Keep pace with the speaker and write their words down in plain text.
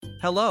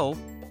Hello.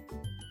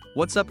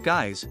 What's up,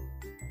 guys?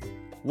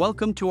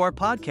 Welcome to our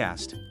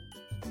podcast.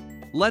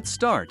 Let's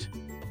start.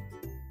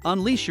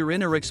 Unleash your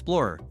inner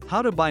explorer: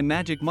 how to buy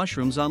magic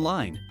mushrooms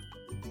online.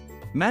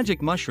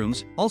 Magic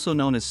mushrooms, also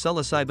known as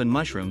psilocybin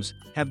mushrooms,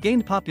 have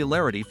gained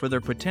popularity for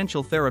their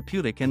potential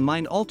therapeutic and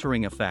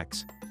mind-altering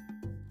effects.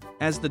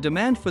 As the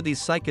demand for these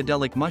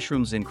psychedelic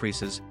mushrooms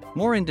increases,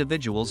 more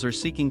individuals are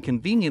seeking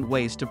convenient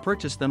ways to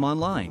purchase them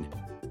online.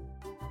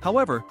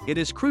 However, it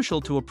is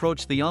crucial to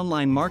approach the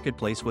online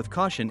marketplace with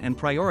caution and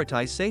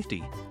prioritize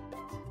safety.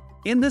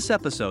 In this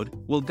episode,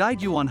 we'll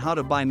guide you on how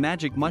to buy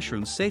magic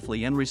mushrooms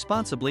safely and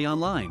responsibly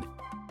online.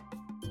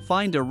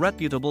 Find a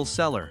reputable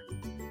seller.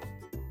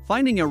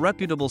 Finding a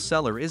reputable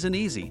seller isn't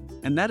easy,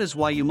 and that is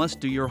why you must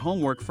do your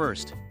homework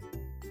first.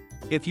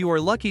 If you are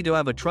lucky to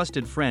have a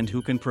trusted friend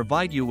who can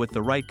provide you with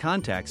the right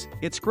contacts,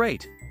 it's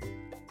great.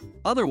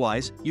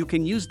 Otherwise, you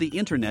can use the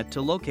internet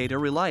to locate a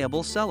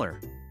reliable seller.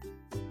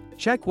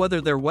 Check whether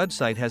their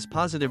website has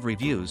positive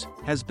reviews,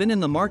 has been in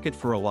the market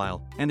for a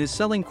while, and is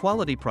selling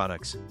quality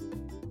products.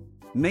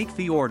 Make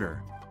the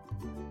order.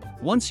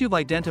 Once you've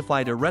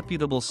identified a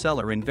reputable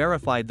seller and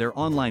verified their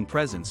online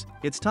presence,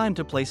 it's time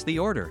to place the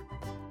order.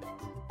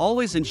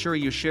 Always ensure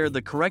you share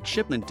the correct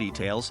shipment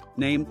details,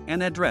 name,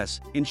 and address,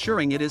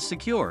 ensuring it is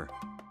secure.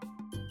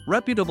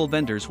 Reputable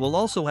vendors will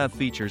also have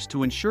features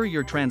to ensure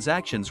your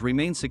transactions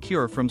remain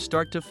secure from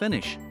start to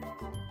finish.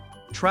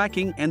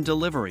 Tracking and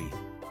delivery.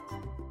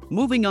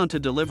 Moving on to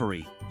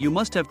delivery, you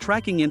must have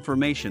tracking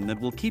information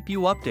that will keep you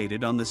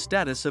updated on the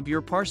status of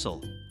your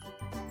parcel.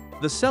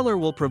 The seller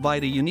will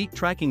provide a unique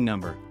tracking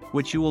number,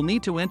 which you will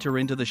need to enter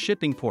into the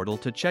shipping portal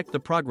to check the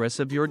progress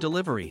of your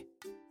delivery.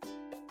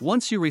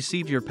 Once you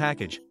receive your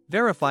package,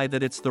 verify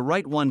that it's the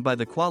right one by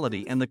the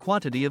quality and the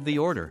quantity of the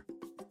order.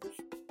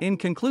 In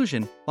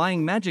conclusion,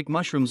 buying magic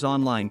mushrooms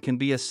online can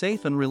be a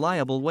safe and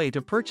reliable way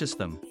to purchase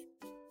them.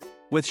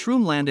 With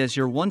Shroomland as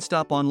your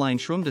one-stop online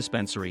shroom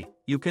dispensary,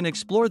 you can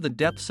explore the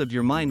depths of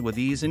your mind with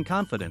ease and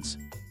confidence.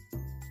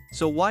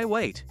 So why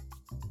wait?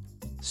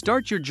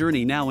 Start your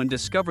journey now and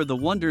discover the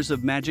wonders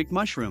of magic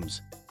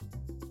mushrooms.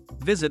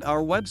 Visit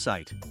our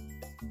website,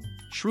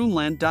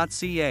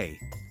 shroomland.ca.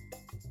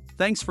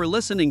 Thanks for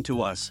listening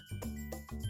to us.